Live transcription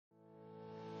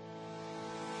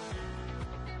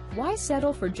Why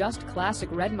settle for just classic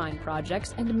Redmine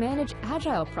projects and manage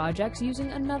Agile projects using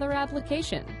another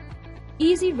application?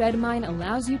 Easy Redmine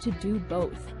allows you to do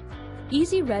both.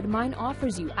 Easy Redmine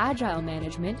offers you Agile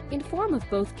management in form of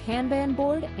both Kanban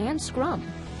Board and Scrum.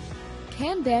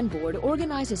 Kanban Board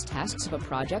organizes tasks of a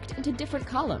project into different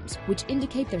columns, which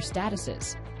indicate their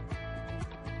statuses.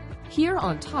 Here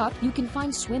on top, you can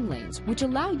find swim lanes, which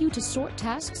allow you to sort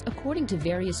tasks according to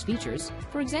various features,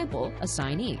 for example,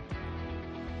 assignee.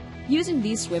 Using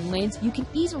these swim lanes, you can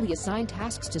easily assign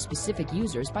tasks to specific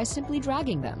users by simply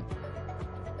dragging them.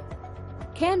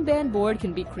 Kanban Board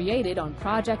can be created on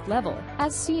project level,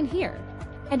 as seen here,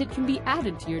 and it can be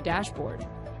added to your dashboard.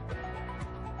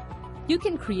 You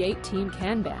can create Team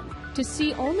Kanban to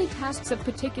see only tasks of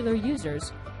particular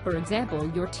users, for example,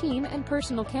 your team and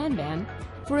personal Kanban,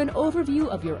 for an overview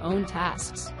of your own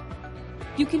tasks.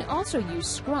 You can also use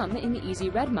Scrum in Easy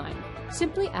Redmine,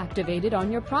 simply activate it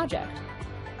on your project.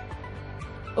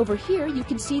 Over here, you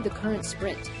can see the current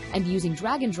sprint, and using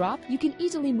drag and drop, you can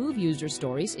easily move user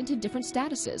stories into different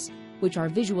statuses, which are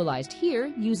visualized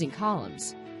here using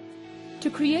columns. To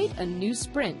create a new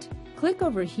sprint, click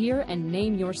over here and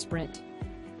name your sprint.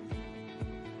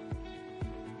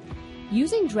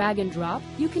 Using drag and drop,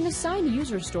 you can assign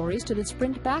user stories to the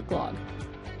sprint backlog,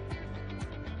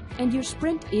 and your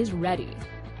sprint is ready.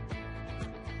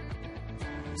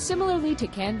 Similarly to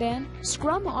Kanban,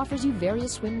 Scrum offers you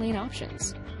various swim lane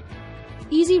options.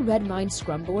 Easy Redmine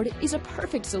Scrum Board is a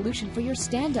perfect solution for your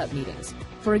stand-up meetings.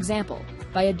 For example,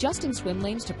 by adjusting swim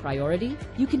lanes to priority,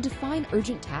 you can define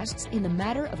urgent tasks in the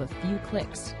matter of a few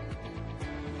clicks.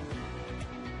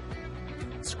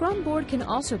 Scrum Board can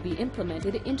also be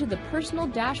implemented into the personal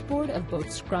dashboard of both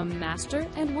Scrum Master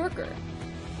and Worker.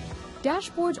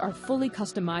 Dashboards are fully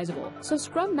customizable, so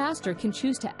Scrum Master can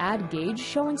choose to add gauge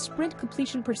showing sprint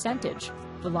completion percentage,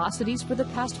 velocities for the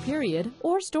past period,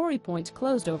 or story points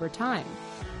closed over time.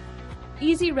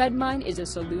 Easy Redmine is a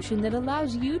solution that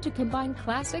allows you to combine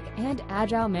classic and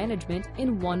agile management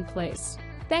in one place.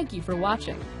 Thank you for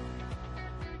watching.